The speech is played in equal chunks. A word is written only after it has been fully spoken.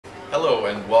Hello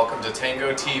and welcome to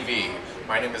Tango TV.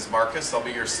 My name is Marcus, I'll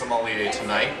be your sommelier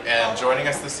tonight, and joining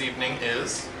us this evening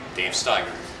is Dave Steiger.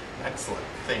 Excellent.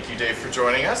 Thank you, Dave, for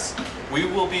joining us. We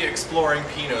will be exploring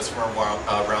Pinots from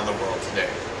around the world today.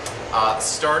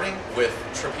 Starting with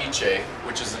Trapiche,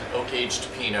 which is an oak-aged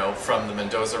Pinot from the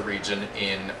Mendoza region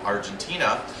in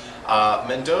Argentina.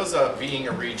 Mendoza being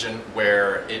a region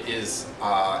where it is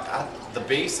at the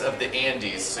base of the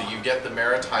Andes, so you get the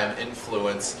maritime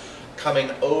influence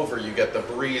coming over, you get the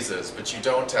breezes, but you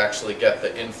don't actually get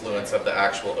the influence of the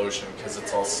actual ocean because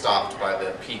it's all stopped by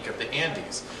the peak of the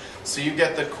Andes. So you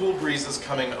get the cool breezes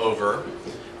coming over,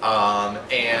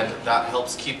 and that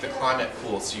helps keep the climate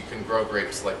cool so you can grow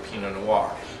grapes like Pinot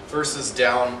Noir, versus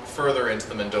down further into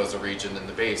the Mendoza region in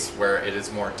the base where it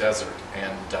is more desert,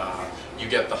 and you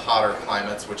get the hotter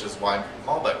climates, which is why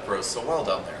Malbec grows so well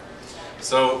down there.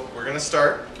 So we're going to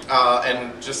start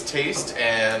and just taste,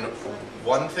 and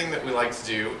one thing that we like to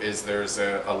do is there's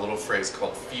a little phrase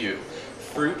called FEW,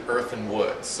 fruit, earth, and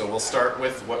wood. So we'll start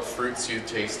with what fruits you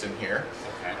taste in here,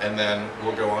 and then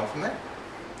we'll go on from there.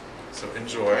 So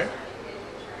enjoy.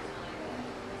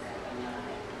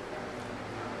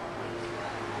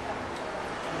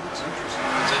 That's interesting.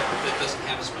 It doesn't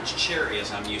have as much cherry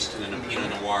as I'm used to in a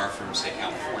Pinot Noir from, say,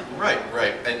 California. Right.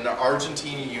 In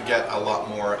Argentina, you get a lot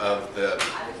more of the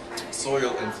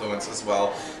soil influence as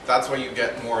well. That's why you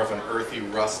get more of an earthy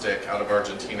rustic out of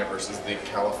Argentina versus the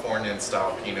Californian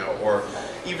style Pinot, or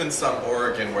even some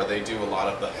Oregon where they do a lot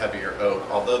of the heavier oak.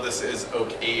 Although this is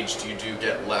oak aged, you do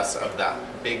get less of that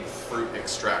big fruit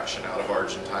extraction out of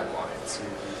Argentine wines.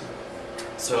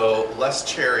 So less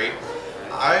cherry.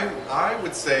 I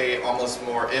would say almost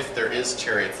more, if there is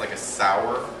cherry, it's like a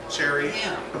sour cherry.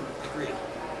 Yeah, agreed.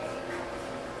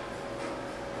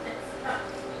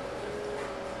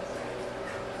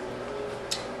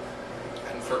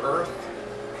 For earth,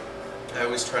 I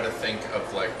always try to think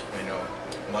of, like, you know,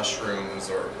 mushrooms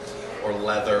or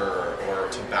leather or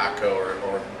tobacco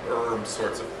or herb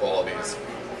sorts of qualities.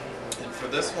 And for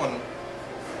this one,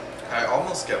 I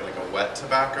almost get like a wet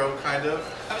tobacco kind of.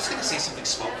 I was going to say something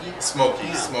smoky. Smoky,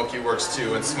 Yeah. Smoky works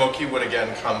too, and smoky would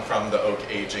again come from the oak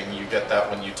aging. You get that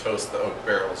when you toast the oak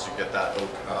barrels, you get that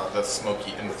oak, the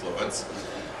smoky influence.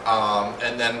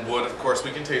 And then wood, of course,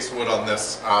 we can taste wood on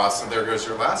this, so there goes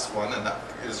your last one, and that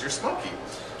is your smoky.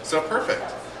 So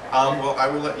perfect. Well, I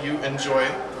will let you enjoy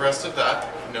the rest of that,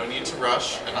 no need to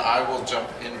rush, and I will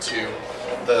jump into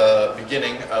the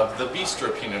beginning of the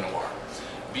Bistro Pinot Noir.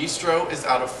 Bistro is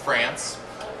out of France,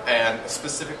 and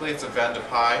specifically it's a vin de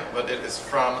paille, but it is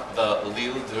from the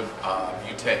l'Île de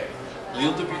Beauté.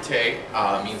 L'Île de Beauté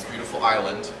means beautiful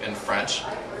island in French,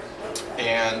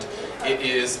 and it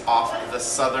is off the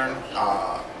southern,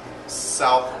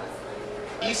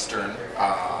 southeastern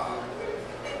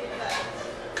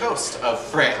coast of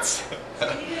France.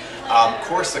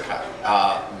 Corsica,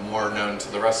 more known to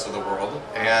the rest of the world,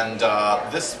 and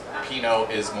this Pinot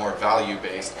is more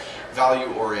value-based,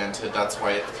 value-oriented. That's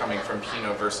why it's coming from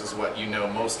Pinot versus what you know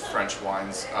most French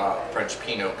wines, French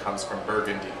Pinot comes from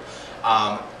Burgundy.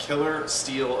 Killer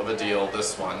steal of a deal,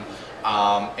 this one.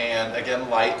 And again,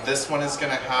 light. This one is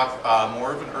going to have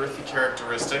more of an earthy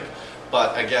characteristic,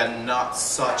 but again, not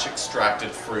such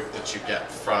extracted fruit that you get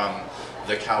from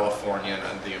the Californian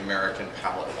and the American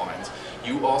palate wines.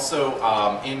 You also,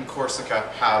 in Corsica,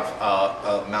 have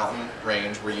a mountain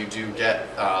range where you do get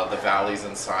the valleys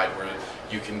inside, where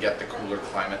you can get the cooler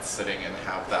climate sitting and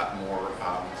have that more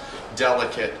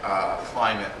delicate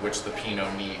climate which the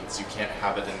Pinot needs. You can't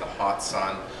have it in the hot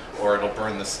sun or it'll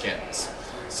burn the skins.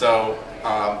 So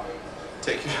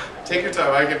take your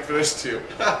time. I can finish too.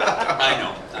 I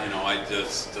know. I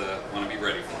just want to be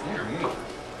ready for it here.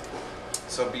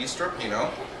 So Bistro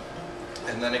Pinot,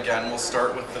 and then again we'll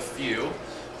start with the FEW,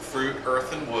 fruit,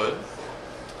 earth, and wood.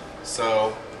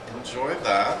 So enjoy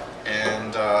that,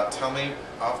 and tell me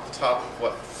off the top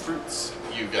what fruits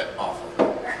you get off of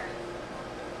it.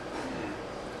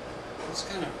 It's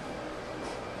kind of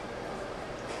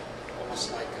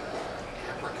almost like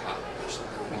an apricot or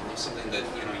something, something that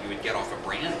you would get off a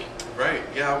brandy. Right.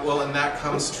 Yeah. Well, and that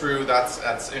comes true.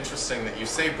 That's interesting that you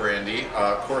say brandy.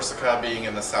 Corsica being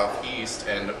in the southeast,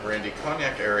 and Brandy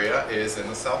Cognac area is in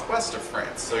the southwest of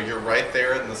France. So you're right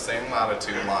there in the same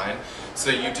latitude line. So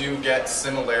you do get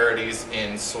similarities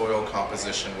in soil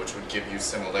composition, which would give you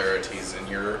similarities in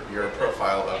your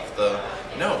profile of the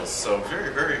nose. So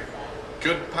very, very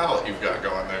good palate you've got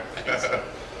going there.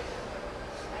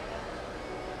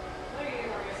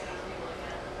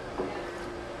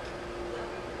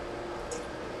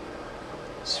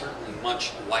 Certainly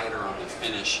much lighter on the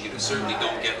finish. You certainly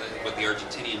don't get with the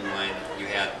Argentinian wine. You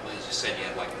had, as you said, you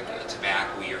had like a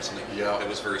tobacco or something that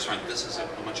was very strong. This is a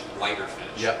much lighter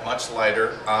finish. Yep, much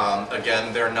lighter.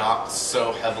 Again, they're not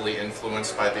so heavily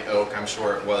influenced by the oak. I'm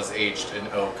sure it was aged in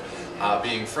oak.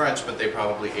 Being French, but they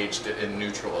probably aged it in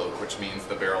neutral oak, which means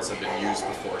the barrels have been used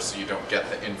before, so you don't get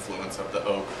the influence of the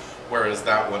oak. Whereas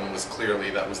that one was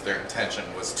clearly, that was their intention,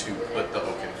 was to put the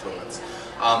oak influence.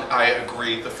 I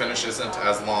agree, the finish isn't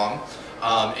as long,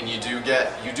 and you do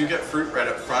get fruit right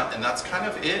up front, and that's kind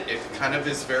of it. It kind of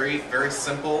is very, very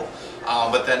simple.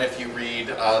 But then if you read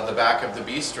the back of the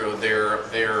bistro,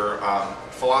 their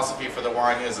philosophy for the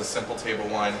wine is a simple table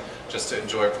wine just to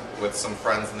enjoy with some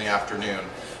friends in the afternoon.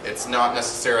 It's not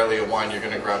necessarily a wine you're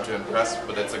going to grab to impress,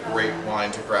 but it's a great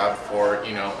wine to grab for,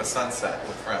 you know, a sunset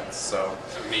with friends. So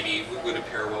maybe would it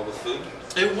pair well with food?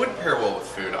 It would pair well with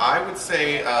food. I would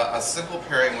say a simple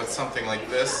pairing with something like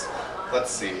this. Let's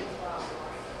see.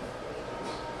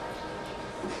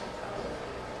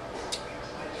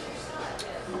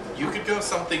 You could go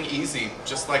something easy,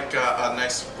 just like a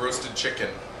nice roasted chicken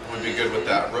would be good with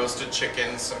that. Roasted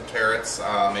chicken, some carrots,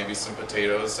 maybe some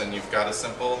potatoes, and you've got a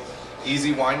simple,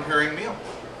 easy wine pairing meal.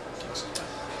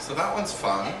 So that one's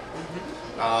fun.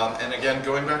 And again,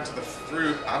 going back to the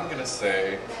fruit, I'm going to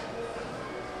say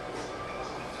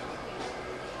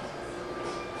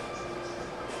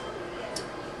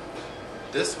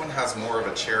this one has more of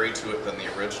a cherry to it than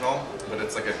the original, but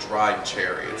it's like a dried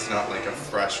cherry. It's not like a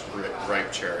fresh,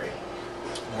 ripe cherry.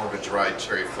 More of a dried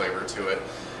cherry flavor to it.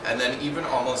 And then even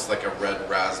almost like a red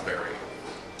raspberry.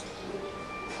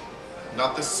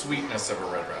 Not the sweetness of a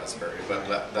red raspberry, but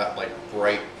that like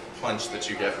bright punch that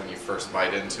you get when you first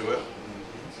bite into it.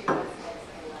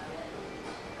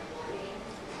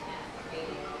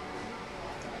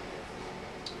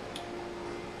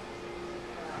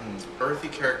 Earthy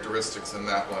characteristics in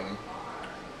that one.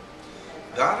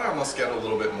 That I almost get a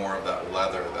little bit more of that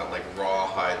leather, that like raw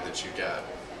hide that you get.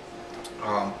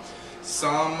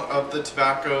 Some of the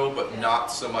tobacco, but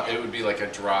not so much. It would be like a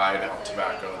dried out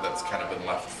tobacco that's kind of been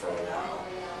left for a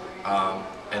while.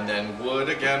 And then wood,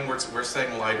 again, we're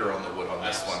saying lighter on the wood on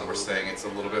this one. We're saying it's a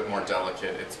little bit more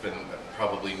delicate. It's been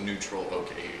probably neutral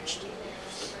oak aged.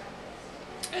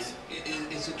 And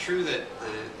is it true that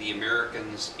the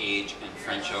Americans age in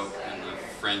French oak and the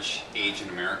French age in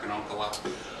American oak a lot?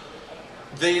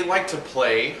 They like to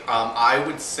play. I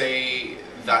would say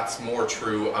that's more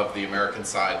true of the American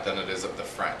side than it is of the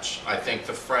French. I think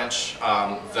the French,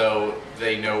 though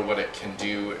they know what it can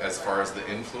do as far as the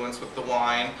influence with the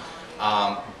wine,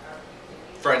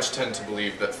 French tend to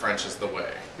believe that French is the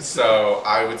way. So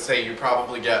I would say you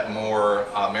probably get more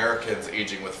Americans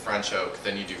aging with French oak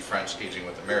than you do French aging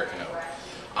with American oak.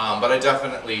 But I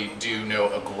definitely do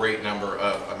know a great number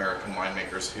of American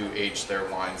winemakers who age their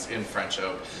wines in French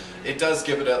oak. It does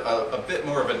give it a bit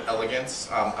more of an elegance.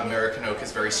 American oak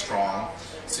is very strong,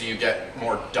 so you get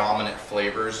more dominant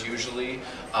flavors usually.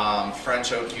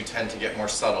 French oak you tend to get more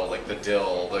subtle, like the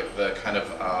dill, the kind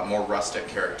of more rustic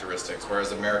characteristics,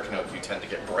 whereas American oak you tend to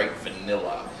get bright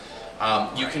vanilla.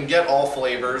 You can get all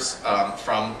flavors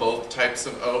from both types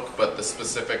of oak, but the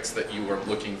specifics that you are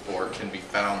looking for can be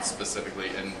found specifically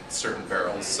in certain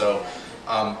barrels. So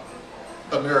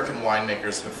American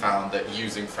winemakers have found that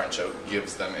using French oak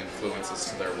gives them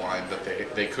influences to their wine that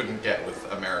they couldn't get with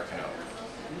American oak.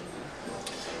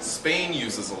 Spain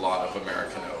uses a lot of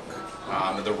American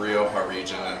oak. The Rioja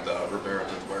region and the Ribera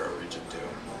del Duero region do.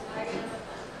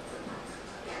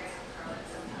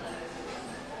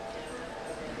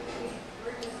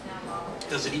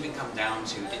 Does it even come down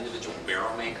to individual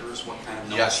barrel makers, what kind of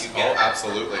notes Yes, you get? oh,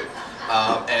 absolutely.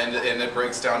 And it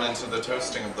breaks down into the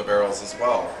toasting of the barrels as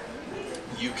well.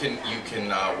 You can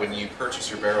when you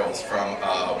purchase your barrels from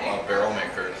a barrel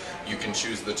maker, you can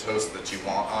choose the toast that you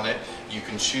want on it. You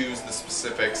can choose the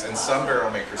specifics, and some barrel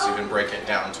makers even break it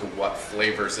down to what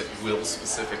flavors it will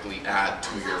specifically add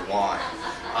to your wine.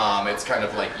 It's kind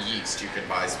of like yeast. You can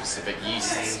buy specific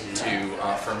yeasts to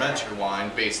ferment your wine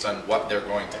based on what they're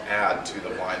going to add to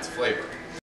the wine's flavor.